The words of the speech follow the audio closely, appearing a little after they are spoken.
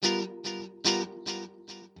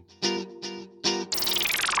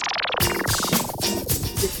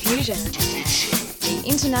Diffusion, the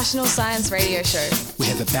international science radio show. We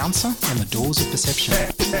have a bouncer on the doors of perception.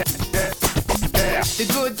 The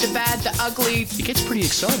good, the bad, the ugly. It gets pretty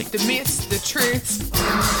exciting. The myths, the truths.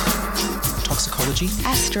 Toxicology.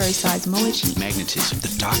 Astroseismology. Magnetism.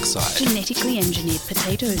 The dark side. Genetically engineered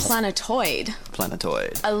potatoes. Planetoid.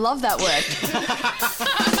 Planetoid. I love that word.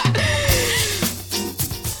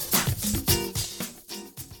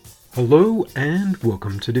 Hello and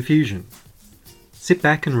welcome to Diffusion. Sit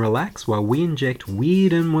back and relax while we inject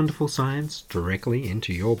weird and wonderful science directly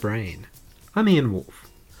into your brain. I'm Ian Wolfe,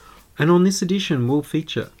 and on this edition we'll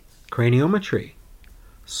feature craniometry,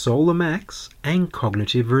 solar max and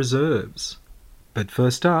cognitive reserves. But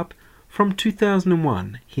first up, from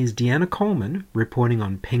 2001, here's Deanna Coleman reporting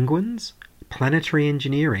on penguins, planetary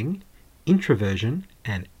engineering, introversion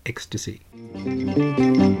and ecstasy.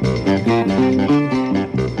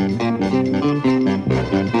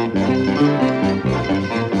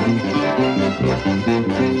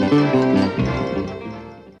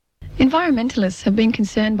 Environmentalists have been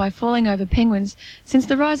concerned by falling over penguins since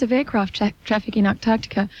the rise of aircraft traffic in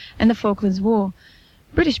Antarctica and the Falklands War.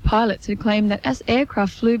 British pilots had claimed that as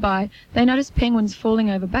aircraft flew by, they noticed penguins falling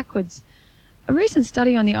over backwards. A recent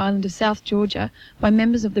study on the island of South Georgia by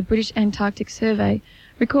members of the British Antarctic Survey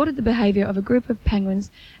recorded the behaviour of a group of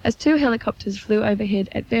penguins as two helicopters flew overhead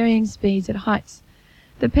at varying speeds at heights.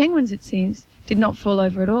 The penguins, it seems, did not fall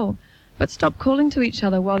over at all, but stopped calling to each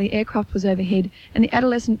other while the aircraft was overhead, and the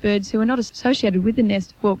adolescent birds who were not associated with the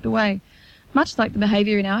nest walked away, much like the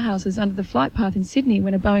behaviour in our houses under the flight path in Sydney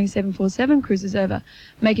when a Boeing 747 cruises over,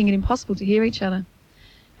 making it impossible to hear each other.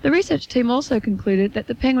 The research team also concluded that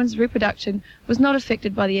the penguins' reproduction was not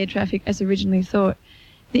affected by the air traffic as originally thought.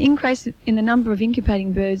 The increase in the number of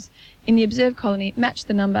incubating birds in the observed colony matched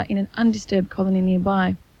the number in an undisturbed colony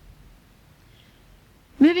nearby.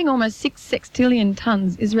 Moving almost 6 sextillion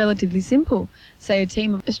tonnes is relatively simple, say a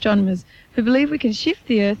team of astronomers who believe we can shift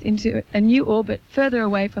the Earth into a new orbit further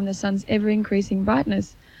away from the Sun's ever-increasing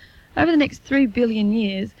brightness. Over the next 3 billion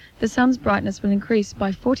years, the Sun's brightness will increase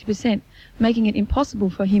by 40%, making it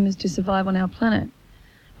impossible for humans to survive on our planet.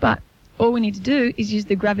 But all we need to do is use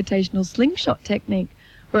the gravitational slingshot technique,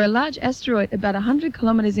 where a large asteroid about 100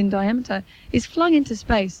 kilometres in diameter is flung into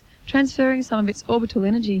space, transferring some of its orbital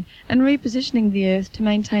energy and repositioning the Earth to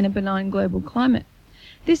maintain a benign global climate.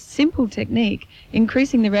 This simple technique,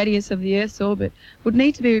 increasing the radius of the Earth's orbit, would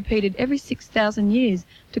need to be repeated every 6,000 years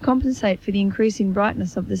to compensate for the increasing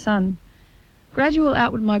brightness of the Sun. Gradual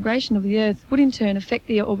outward migration of the Earth would in turn affect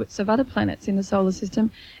the orbits of other planets in the solar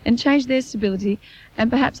system and change their stability,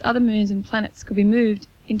 and perhaps other moons and planets could be moved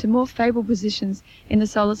into more favourable positions in the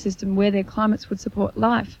solar system where their climates would support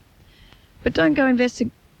life. But don't go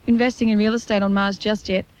investing in real estate on Mars just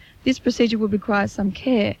yet. This procedure would require some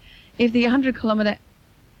care. If the 100-kilometre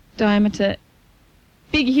diameter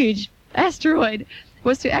big huge asteroid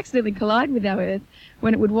was to accidentally collide with our Earth,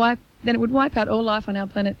 then it would wipe out all life on our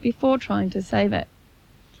planet before trying to save it.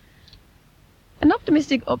 An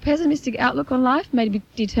optimistic or pessimistic outlook on life may be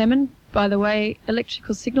determined by the way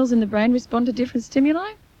electrical signals in the brain respond to different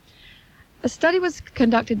stimuli. A study was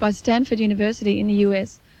conducted by Stanford University in the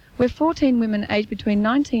US, where 14 women aged between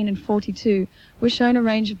 19 and 42 were shown a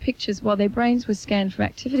range of pictures while their brains were scanned for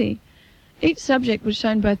activity. Each subject was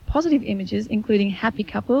shown both positive images, including happy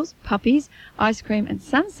couples, puppies, ice cream and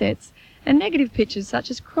sunsets, and negative pictures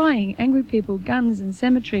such as crying, angry people, guns and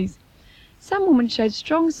cemeteries. Some women showed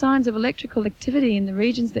strong signs of electrical activity in the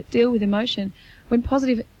regions that deal with emotion when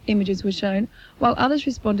positive images were shown, while others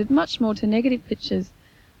responded much more to negative pictures.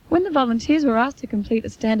 When the volunteers were asked to complete a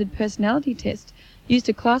standard personality test used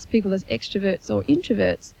to class people as extroverts or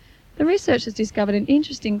introverts, the researchers discovered an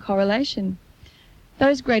interesting correlation.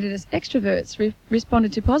 Those graded as extroverts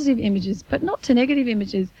responded to positive images, but not to negative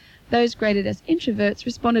images. Those graded as introverts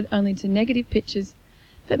responded only to negative pictures.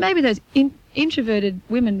 But maybe those introverted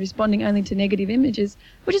women responding only to negative images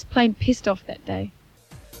were just plain pissed off that day.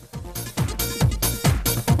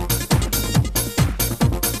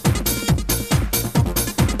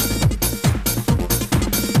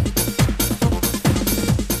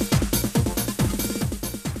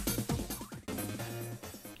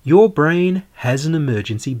 Your brain has an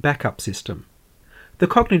emergency backup system. The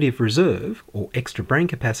cognitive reserve, or extra brain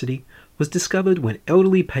capacity, was discovered when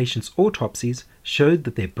elderly patients' autopsies showed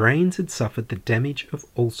that their brains had suffered the damage of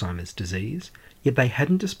Alzheimer's disease, yet they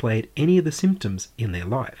hadn't displayed any of the symptoms in their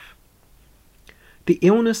life. The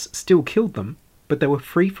illness still killed them, but they were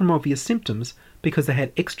free from obvious symptoms because they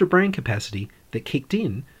had extra brain capacity that kicked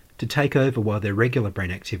in to take over while their regular brain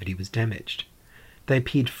activity was damaged. They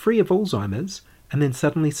appeared free of Alzheimer's and then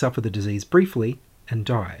suddenly suffered the disease briefly and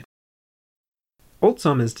died.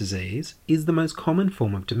 Alzheimer's disease is the most common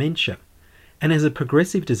form of dementia, and as a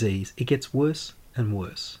progressive disease, it gets worse and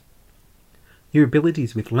worse. Your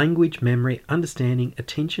abilities with language, memory, understanding,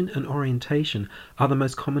 attention, and orientation are the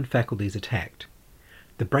most common faculties attacked.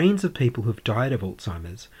 The brains of people who have died of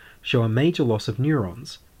Alzheimer's show a major loss of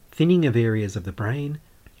neurons, thinning of areas of the brain,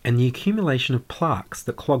 and the accumulation of plaques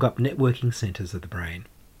that clog up networking centres of the brain.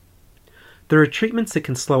 There are treatments that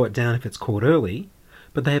can slow it down if it's caught early,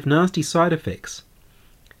 but they have nasty side effects,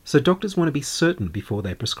 so doctors want to be certain before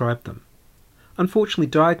they prescribe them. Unfortunately,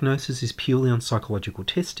 diagnosis is purely on psychological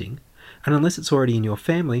testing, and unless it's already in your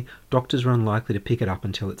family, doctors are unlikely to pick it up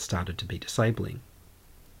until it's started to be disabling.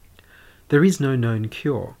 There is no known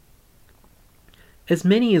cure. As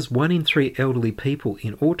many as 1 in 3 elderly people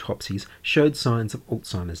in autopsies showed signs of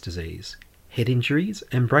Alzheimer's disease. Head injuries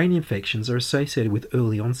and brain infections are associated with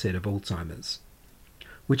early onset of Alzheimer's,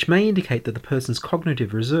 which may indicate that the person's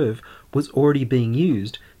cognitive reserve was already being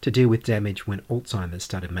used to deal with damage when Alzheimer's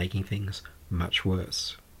started making things much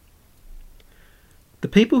worse. The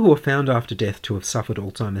people who are found after death to have suffered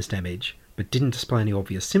Alzheimer's damage but didn't display any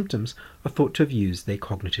obvious symptoms are thought to have used their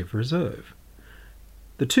cognitive reserve.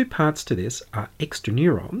 The two parts to this are extra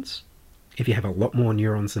neurons, if you have a lot more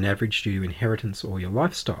neurons than average due to inheritance or your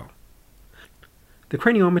lifestyle. The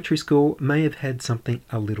craniometry score may have had something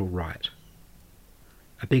a little right.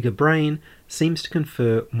 A bigger brain seems to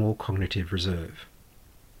confer more cognitive reserve.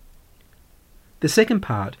 The second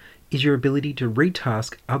part is your ability to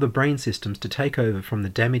retask other brain systems to take over from the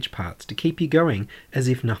damaged parts to keep you going as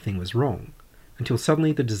if nothing was wrong, until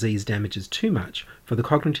suddenly the disease damages too much for the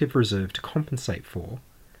cognitive reserve to compensate for,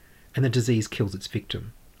 and the disease kills its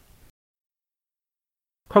victim.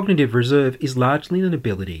 Cognitive reserve is largely an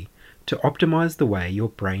ability to optimize the way your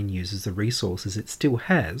brain uses the resources it still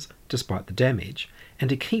has despite the damage, and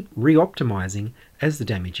to keep re-optimizing as the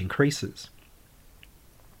damage increases.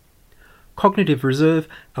 Cognitive reserve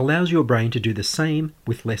allows your brain to do the same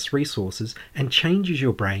with less resources and changes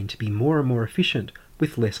your brain to be more and more efficient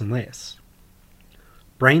with less and less.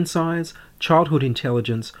 Brain size, childhood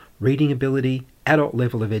intelligence, reading ability, adult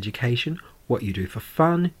level of education, what you do for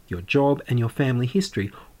fun, your job, and your family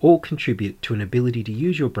history all contribute to an ability to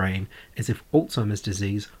use your brain as if Alzheimer's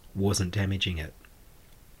disease wasn't damaging it.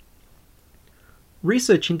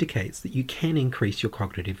 Research indicates that you can increase your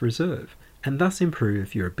cognitive reserve and thus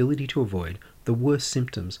improve your ability to avoid the worst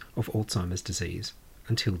symptoms of Alzheimer's disease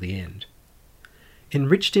until the end.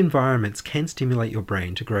 Enriched environments can stimulate your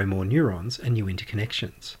brain to grow more neurons and new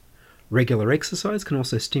interconnections. Regular exercise can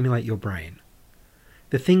also stimulate your brain.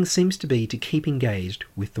 The thing seems to be to keep engaged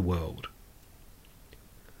with the world.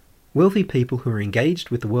 Wealthy people who are engaged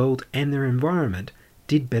with the world and their environment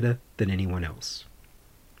did better than anyone else.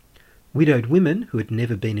 Widowed women who had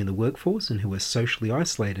never been in the workforce and who were socially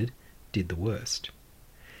isolated did the worst.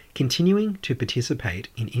 Continuing to participate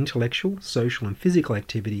in intellectual, social and physical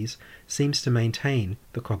activities seems to maintain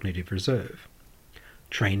the cognitive reserve.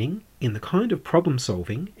 Training in the kind of problem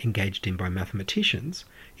solving engaged in by mathematicians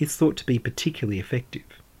is thought to be particularly effective.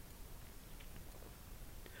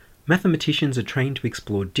 Mathematicians are trained to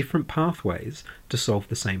explore different pathways to solve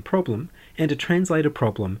the same problem and to translate a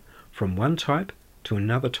problem from one type to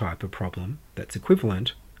another type of problem that's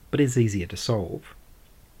equivalent but is easier to solve.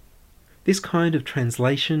 This kind of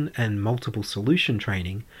translation and multiple solution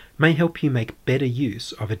training may help you make better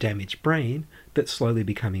use of a damaged brain that's slowly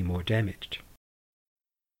becoming more damaged.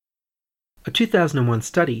 A 2001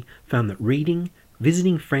 study found that reading,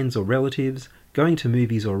 visiting friends or relatives, going to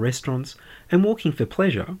movies or restaurants, and walking for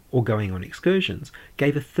pleasure or going on excursions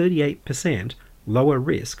gave a 38% lower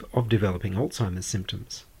risk of developing Alzheimer's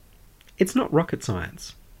symptoms. It's not rocket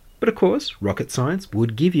science. But of course, rocket science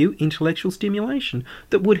would give you intellectual stimulation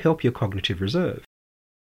that would help your cognitive reserve.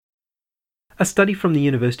 A study from the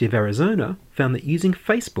University of Arizona found that using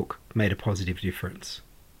Facebook made a positive difference.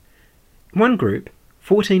 In one group,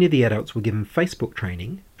 14 of the adults were given Facebook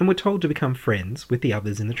training and were told to become friends with the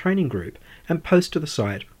others in the training group and post to the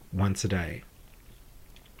site once a day.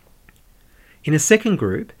 In a second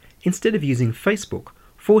group, instead of using Facebook,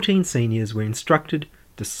 14 seniors were instructed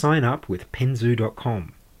to sign up with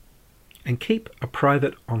Penzu.com and keep a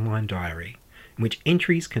private online diary in which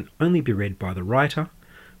entries can only be read by the writer,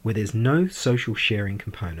 where there's no social sharing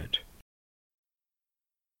component.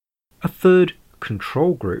 A third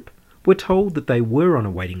control group were told that they were on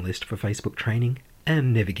a waiting list for Facebook training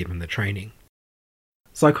and never given the training.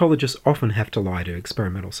 Psychologists often have to lie to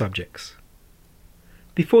experimental subjects.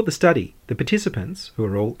 Before the study, the participants, who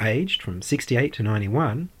are all aged from 68 to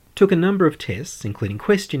 91, took a number of tests, including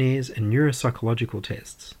questionnaires and neuropsychological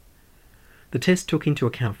tests. The test took into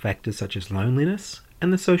account factors such as loneliness,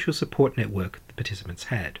 and the social support network the participants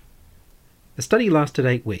had. The study lasted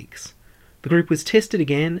 8 weeks. The group was tested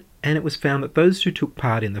again, and it was found that those who took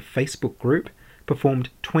part in the Facebook group performed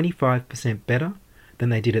 25% better than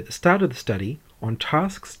they did at the start of the study on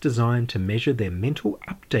tasks designed to measure their mental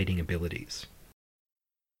updating abilities.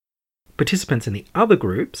 Participants in the other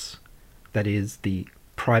groups, that is, the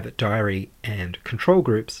private diary and control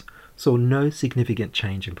groups, saw no significant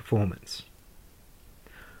change in performance.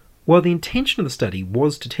 While the intention of the study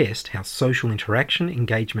was to test how social interaction,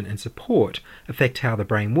 engagement and support affect how the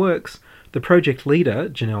brain works, the project leader,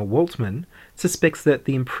 Janelle Waltman, suspects that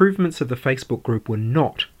the improvements of the Facebook group were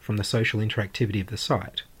not from the social interactivity of the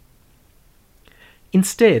site.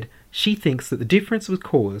 Instead, she thinks that the difference was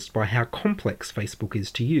caused by how complex Facebook is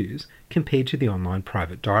to use compared to the online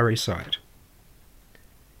private diary site.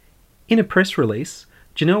 In a press release,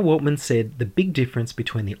 Janelle Waltman said the big difference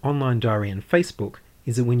between the online diary and Facebook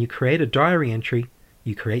is that when you create a diary entry,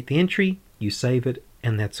 you create the entry, you save it,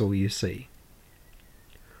 and that's all you see.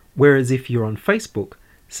 Whereas if you're on Facebook,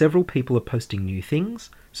 several people are posting new things,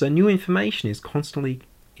 so new information is constantly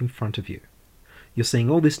in front of you. You're seeing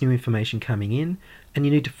all this new information coming in, and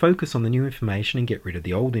you need to focus on the new information and get rid of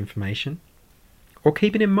the old information, or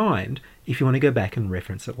keep it in mind if you want to go back and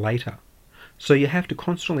reference it later. So you have to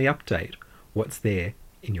constantly update what's there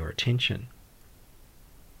in your attention.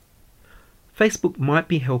 Facebook might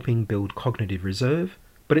be helping build cognitive reserve,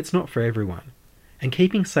 but it's not for everyone, and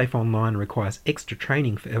keeping safe online requires extra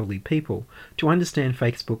training for elderly people to understand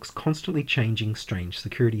Facebook's constantly changing strange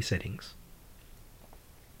security settings.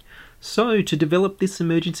 So, to develop this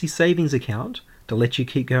emergency savings account to let you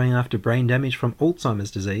keep going after brain damage from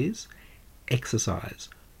Alzheimer's disease, exercise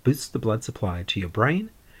boosts the blood supply to your brain,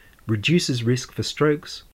 reduces risk for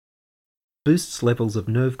strokes, boosts levels of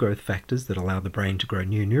nerve growth factors that allow the brain to grow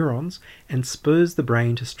new neurons, and spurs the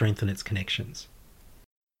brain to strengthen its connections.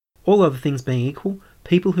 All other things being equal,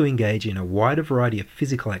 people who engage in a wider variety of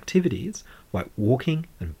physical activities, like walking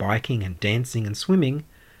and biking and dancing and swimming,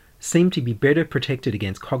 seem to be better protected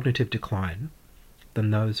against cognitive decline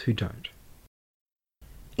than those who don't.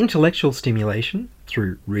 Intellectual stimulation,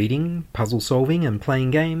 through reading, puzzle solving and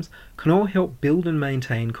playing games, can all help build and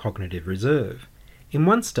maintain cognitive reserve. In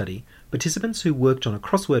one study, participants who worked on a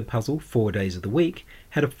crossword puzzle 4 days of the week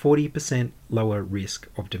had a 40% lower risk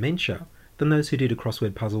of dementia than those who did a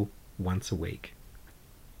crossword puzzle once a week.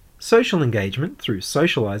 Social engagement, through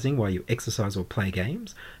socialising while you exercise or play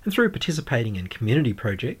games, and through participating in community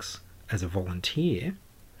projects as a volunteer,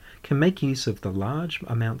 can make use of the large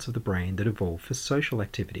amounts of the brain that evolve for social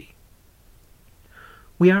activity.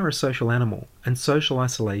 We are a social animal, and social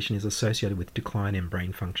isolation is associated with decline in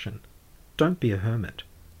brain function. Don't be a hermit.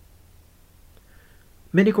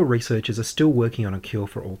 Medical researchers are still working on a cure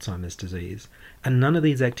for Alzheimer's disease, and none of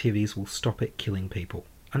these activities will stop it killing people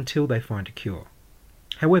until they find a cure.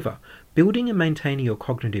 However, building and maintaining your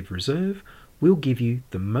cognitive reserve will give you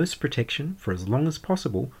the most protection for as long as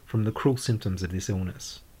possible from the cruel symptoms of this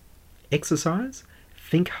illness. Exercise,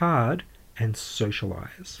 think hard, and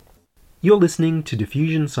socialise. You're listening to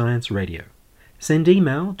Diffusion Science Radio. Send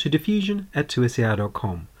email to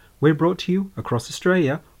diffusion@2ser.com. We're brought to you across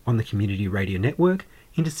Australia on the Community Radio Network,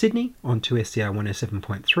 into Sydney on 2SCR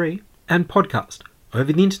 107.3, and podcast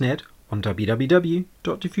over the internet on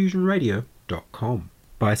www.diffusionradio.com.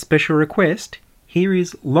 By special request, here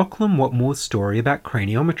is Lachlan Watmore's story about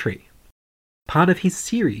craniometry, part of his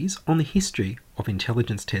series on the history of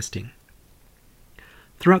intelligence testing.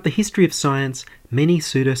 Throughout the history of science, many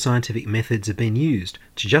pseudoscientific methods have been used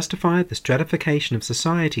to justify the stratification of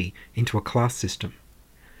society into a class system.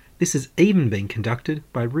 This has even been conducted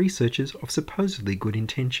by researchers of supposedly good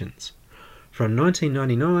intentions. From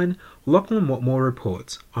 1999, Lachlan Watmore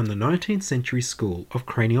reports on the 19th century school of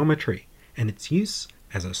craniometry and its use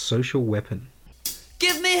as a social weapon.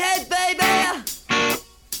 Give me head, baby!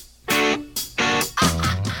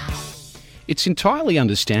 It's entirely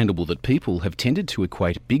understandable that people have tended to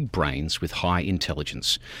equate big brains with high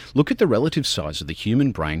intelligence. Look at the relative size of the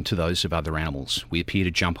human brain to those of other animals. We appear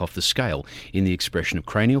to jump off the scale in the expression of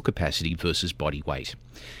cranial capacity versus body weight.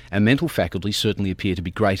 Our mental faculties certainly appear to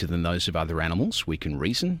be greater than those of other animals. We can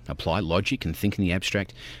reason, apply logic and think in the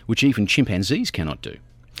abstract, which even chimpanzees cannot do.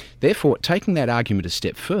 Therefore, taking that argument a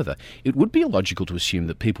step further, it would be illogical to assume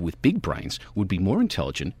that people with big brains would be more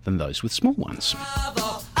intelligent than those with small ones.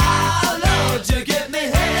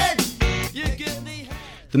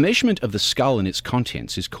 The measurement of the skull and its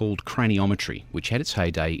contents is called craniometry, which had its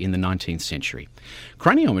heyday in the 19th century.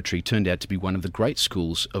 Craniometry turned out to be one of the great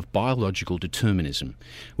schools of biological determinism,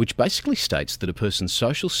 which basically states that a person's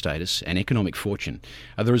social status and economic fortune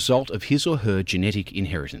are the result of his or her genetic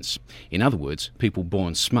inheritance. In other words, people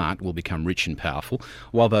born smart will become rich and powerful,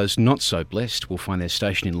 while those not so blessed will find their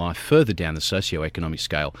station in life further down the socio-economic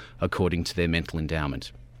scale according to their mental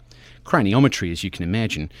endowment. Craniometry, as you can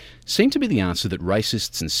imagine, seemed to be the answer that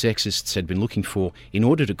racists and sexists had been looking for in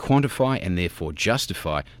order to quantify and therefore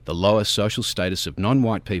justify the lower social status of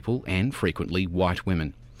non-white people and, frequently, white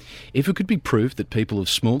women. If it could be proved that people of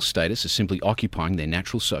small status are simply occupying their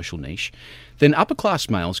natural social niche, then upper-class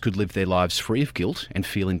males could live their lives free of guilt and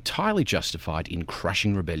feel entirely justified in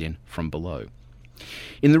crushing rebellion from below.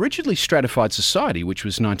 In the rigidly stratified society, which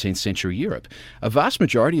was 19th century Europe, a vast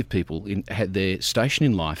majority of people had their station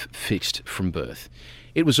in life fixed from birth.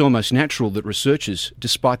 It was almost natural that researchers,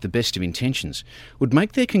 despite the best of intentions, would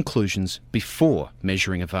make their conclusions before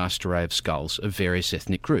measuring a vast array of skulls of various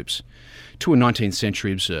ethnic groups. To a 19th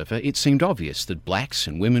century observer, it seemed obvious that blacks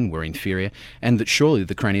and women were inferior and that surely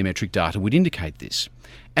the craniometric data would indicate this.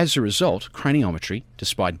 As a result, craniometry,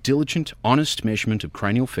 despite diligent, honest measurement of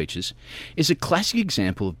cranial features, is a classic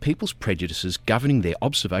example of people's prejudices governing their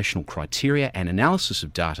observational criteria and analysis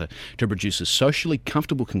of data to produce a socially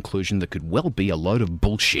comfortable conclusion that could well be a load of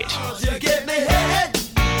bullshit. You give me head,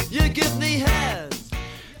 you give me head.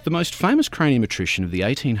 The most famous craniometrician of the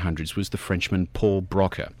 1800s was the Frenchman Paul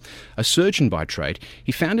Broca. A surgeon by trade,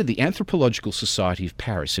 he founded the Anthropological Society of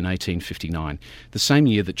Paris in 1859, the same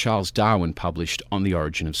year that Charles Darwin published On the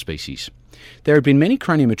Origin of Species. There had been many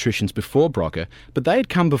craniometricians before Broca, but they had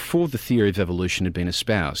come before the theory of evolution had been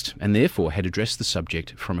espoused, and therefore had addressed the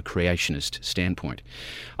subject from a creationist standpoint.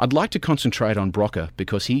 I'd like to concentrate on Broca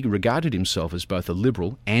because he regarded himself as both a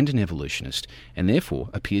liberal and an evolutionist, and therefore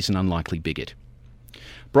appears an unlikely bigot.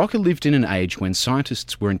 Broca lived in an age when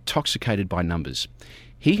scientists were intoxicated by numbers.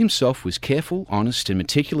 He himself was careful, honest, and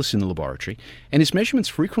meticulous in the laboratory, and his measurements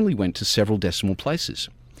frequently went to several decimal places.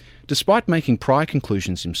 Despite making prior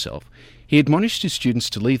conclusions himself, he admonished his students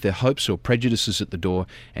to leave their hopes or prejudices at the door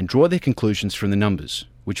and draw their conclusions from the numbers,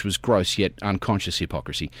 which was gross yet unconscious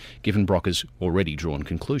hypocrisy, given Broca's already drawn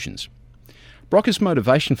conclusions. Broca's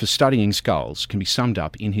motivation for studying skulls can be summed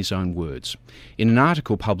up in his own words. In an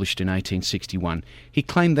article published in 1861, he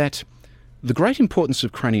claimed that the great importance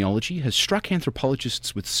of craniology has struck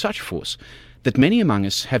anthropologists with such force that many among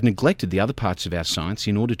us have neglected the other parts of our science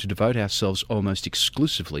in order to devote ourselves almost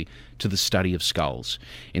exclusively to the study of skulls.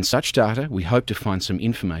 In such data, we hope to find some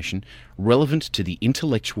information relevant to the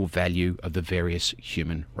intellectual value of the various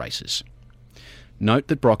human races. Note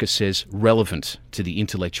that Broca says relevant to the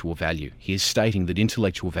intellectual value. He is stating that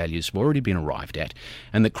intellectual values have already been arrived at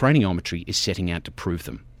and that craniometry is setting out to prove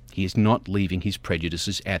them. He is not leaving his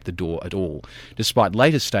prejudices at the door at all, despite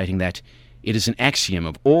later stating that it is an axiom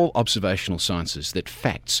of all observational sciences that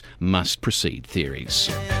facts must precede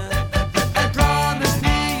theories.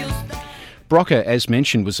 Broca, as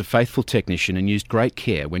mentioned, was a faithful technician and used great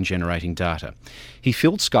care when generating data. He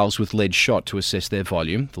filled skulls with lead shot to assess their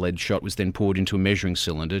volume. The lead shot was then poured into a measuring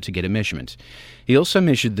cylinder to get a measurement. He also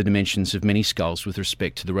measured the dimensions of many skulls with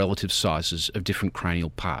respect to the relative sizes of different cranial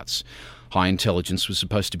parts. High intelligence was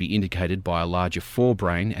supposed to be indicated by a larger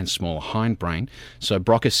forebrain and smaller hindbrain, so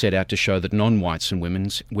Broca set out to show that non-whites and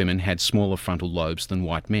women had smaller frontal lobes than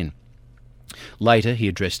white men. Later, he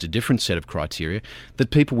addressed a different set of criteria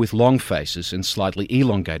that people with long faces and slightly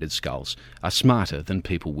elongated skulls are smarter than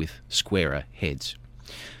people with squarer heads.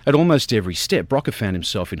 At almost every step, Broca found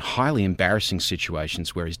himself in highly embarrassing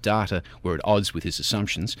situations where his data were at odds with his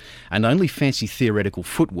assumptions, and only fancy theoretical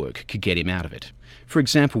footwork could get him out of it. For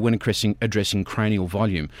example, when addressing cranial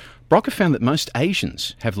volume, Broca found that most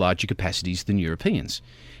Asians have larger capacities than Europeans.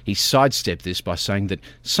 He sidestepped this by saying that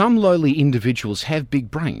some lowly individuals have big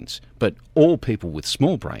brains, but all people with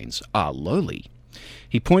small brains are lowly.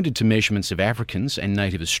 He pointed to measurements of Africans and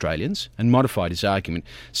native Australians and modified his argument,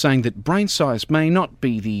 saying that brain size may not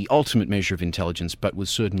be the ultimate measure of intelligence, but was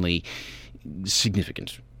certainly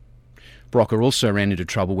significant. Broca also ran into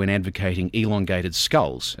trouble when advocating elongated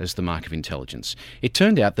skulls as the mark of intelligence. It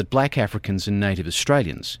turned out that black Africans and native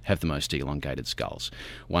Australians have the most elongated skulls.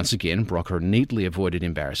 Once again, Broca neatly avoided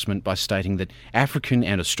embarrassment by stating that African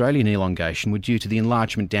and Australian elongation were due to the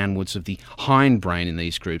enlargement downwards of the hindbrain in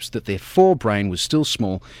these groups, that their forebrain was still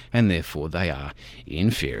small and therefore they are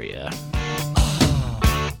inferior.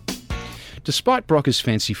 Despite Broca's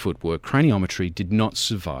fancy footwork, craniometry did not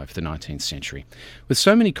survive the 19th century. With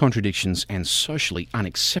so many contradictions and socially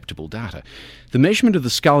unacceptable data, the measurement of the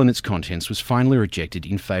skull and its contents was finally rejected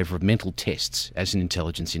in favour of mental tests as an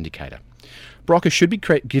intelligence indicator. Broca should be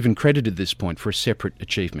given credit at this point for a separate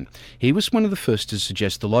achievement. He was one of the first to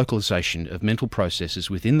suggest the localisation of mental processes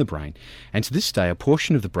within the brain, and to this day a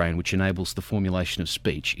portion of the brain which enables the formulation of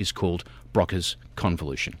speech is called Broca's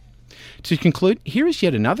convolution. To conclude, here is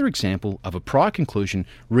yet another example of a prior conclusion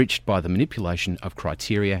reached by the manipulation of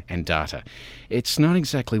criteria and data. It's not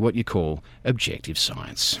exactly what you call objective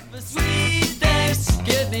science.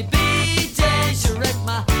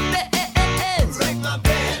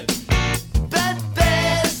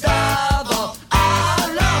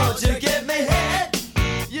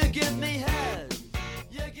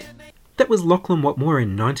 That was Lachlan Watmore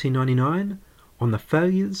in 1999 on the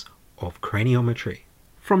failures of craniometry.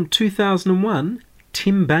 From 2001,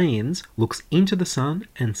 Tim Baines looks into the sun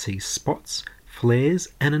and sees spots, flares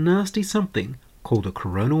and a nasty something called a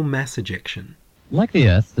coronal mass ejection. Like the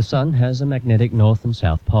Earth, the Sun has a magnetic north and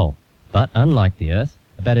south pole. But unlike the Earth,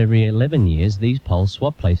 about every 11 years these poles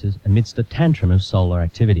swap places amidst a tantrum of solar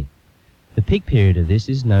activity. The peak period of this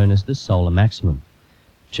is known as the solar maximum.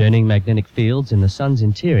 Churning magnetic fields in the Sun's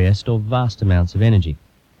interior store vast amounts of energy,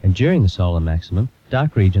 and during the solar maximum,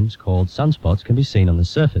 dark regions called sunspots can be seen on the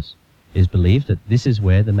surface. It is believed that this is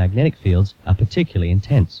where the magnetic fields are particularly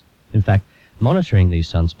intense. In fact, monitoring these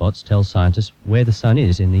sunspots tells scientists where the Sun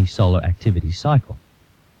is in the solar activity cycle.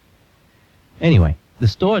 Anyway, the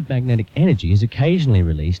stored magnetic energy is occasionally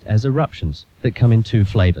released as eruptions that come in two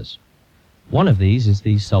flavours. One of these is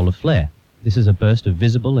the solar flare. This is a burst of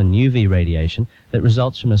visible and UV radiation that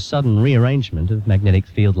results from a sudden rearrangement of magnetic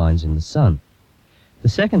field lines in the Sun. The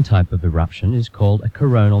second type of eruption is called a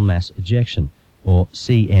coronal mass ejection, or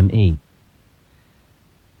CME.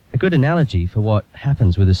 A good analogy for what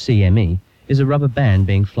happens with a CME is a rubber band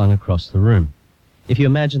being flung across the room. If you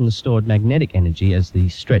imagine the stored magnetic energy as the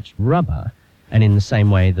stretched rubber, and in the same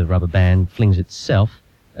way the rubber band flings itself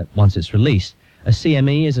once it's released, a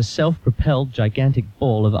CME is a self-propelled gigantic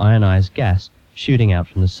ball of ionized gas shooting out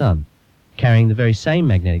from the Sun, carrying the very same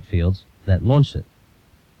magnetic fields that launched it.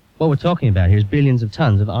 What we're talking about here is billions of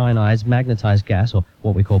tons of ionized magnetized gas, or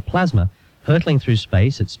what we call plasma, hurtling through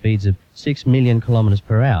space at speeds of 6 million kilometers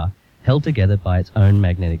per hour, held together by its own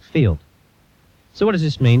magnetic field. So what does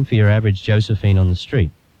this mean for your average Josephine on the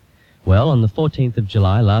street? Well, on the 14th of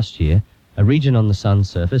July last year, a region on the Sun's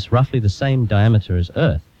surface, roughly the same diameter as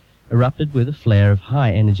Earth, erupted with a flare of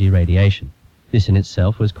high-energy radiation. This in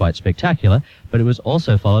itself was quite spectacular, but it was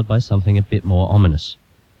also followed by something a bit more ominous.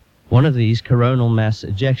 One of these coronal mass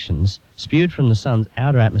ejections spewed from the Sun's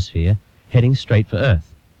outer atmosphere, heading straight for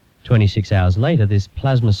Earth. 26 hours later, this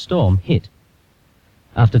plasma storm hit.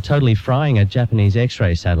 After totally frying a Japanese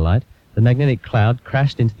X-ray satellite, the magnetic cloud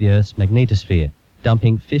crashed into the Earth's magnetosphere,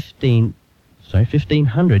 dumping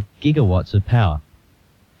 1,500 gigawatts of power.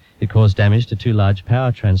 It caused damage to 2 large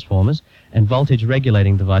power transformers and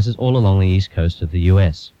voltage-regulating devices all along the east coast of the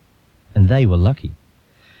US. And they were lucky.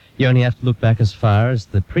 You only have to look back as far as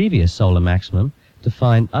the previous solar maximum to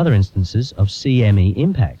find other instances of CME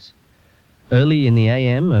impacts. Early in the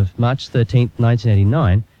AM of March 13,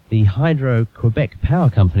 1989, the Hydro-Quebec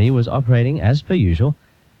Power Company was operating as per usual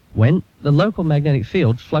when the local magnetic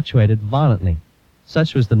field fluctuated violently.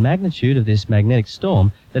 Such was the magnitude of this magnetic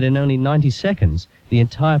storm that in only 90 seconds, the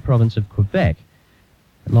entire province of Quebec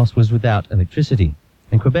was without electricity.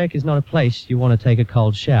 And Quebec is not a place you want to take a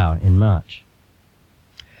cold shower in March.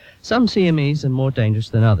 Some CMEs are more dangerous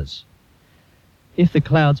than others. If the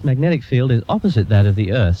cloud's magnetic field is opposite that of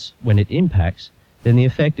the Earth's when it impacts, then the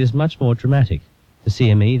effect is much more dramatic. The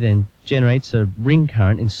CME then generates a ring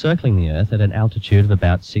current encircling the Earth at an altitude of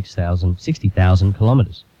about 60,000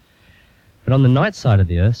 kilometers. But on the night side of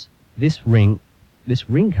the Earth, this ring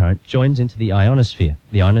current joins into the ionosphere.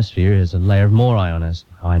 The ionosphere is a layer of more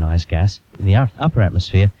ionized gas in the upper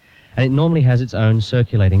atmosphere, and it normally has its own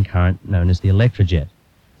circulating current known as the electrojet.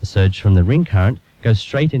 The surge from the ring current goes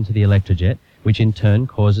straight into the electrojet, which in turn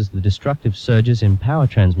causes the destructive surges in power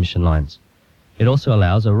transmission lines. It also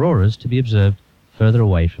allows auroras to be observed further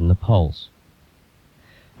away from the poles.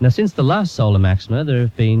 Now, since the last solar maxima, there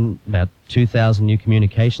have been about 2,000 new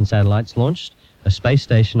communication satellites launched, a space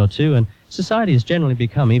station or two, and society has generally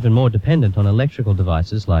become even more dependent on electrical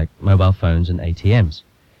devices like mobile phones and ATMs.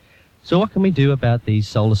 So what can we do about these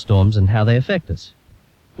solar storms and how they affect us?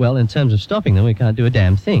 Well, in terms of stopping them, we can't do a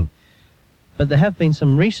damn thing. But there have been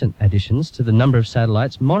some recent additions to the number of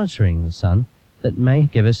satellites monitoring the Sun that may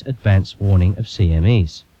give us advance warning of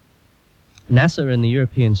CMEs. NASA and the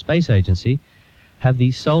European Space Agency have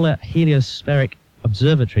the Solar Heliospheric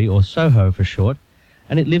Observatory, or SOHO for short,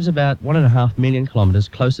 and it lives about 1.5 million kilometres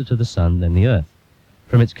closer to the Sun than the Earth.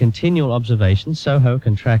 From its continual observation, SOHO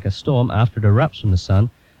can track a storm after it erupts from the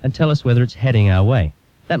Sun and tell us whether it's heading our way.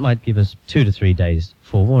 That might give us 2 to 3 days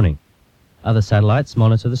forewarning. Other satellites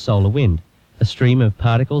monitor the solar wind, a stream of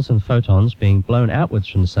particles and photons being blown outwards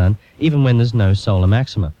from the Sun even when there's no solar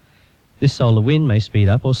maxima. This solar wind may speed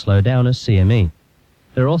up or slow down as CME.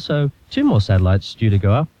 There are also 2 more satellites due to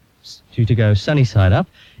go sunny side up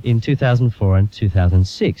in 2004 and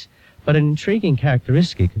 2006. But an intriguing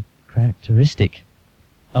characteristic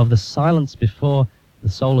of the silence before the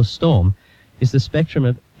solar storm is the spectrum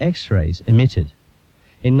of X-rays emitted.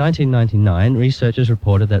 In 1999, researchers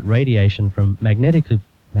reported that radiation from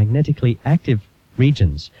magnetically active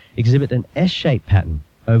regions exhibit an S-shaped pattern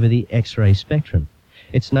over the X-ray spectrum.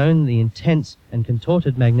 It's known the intense and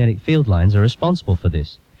contorted magnetic field lines are responsible for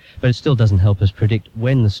this, but it still doesn't help us predict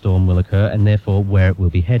when the storm will occur and therefore where it will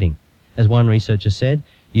be heading. As one researcher said,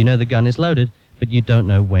 you know the gun is loaded, but you don't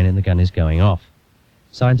know when the gun is going off.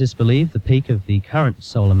 Scientists believe the peak of the current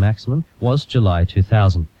solar maximum was July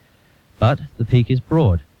 2000, but the peak is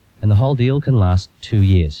broad, and the whole deal can last 2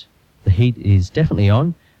 years. The heat is definitely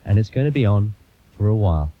on, and it's going to be on for a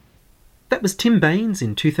while. That was Tim Baines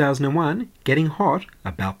in 2001, Getting Hot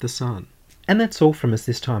About the Sun. And that's all from us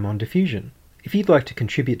this time on Diffusion. If you'd like to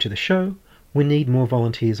contribute to the show, we need more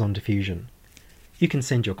volunteers on Diffusion. You can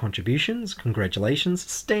send your contributions, congratulations,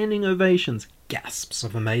 standing ovations, gasps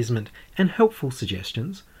of amazement, and helpful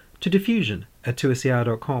suggestions to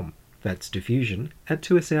diffusion@2ser.com. That's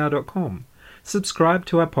diffusion@2ser.com. Subscribe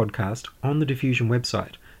to our podcast on the Diffusion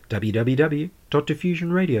website,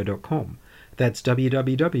 www.diffusionradio.com. That's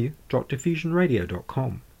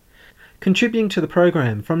www.diffusionradio.com. Contributing to the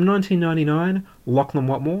program from 1999, Lachlan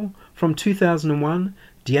Watmore, from 2001,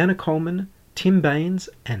 Deanna Coleman, Tim Baines,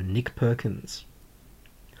 and Nick Perkins.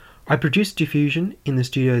 I produce Diffusion in the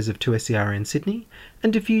studios of 2SER in Sydney,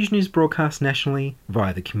 and Diffusion is broadcast nationally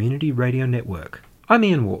via the Community Radio Network. I'm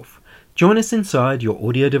Ian Wolfe. Join us inside your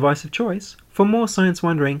audio device of choice for more science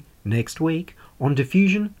wondering next week on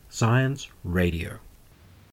Diffusion Science Radio.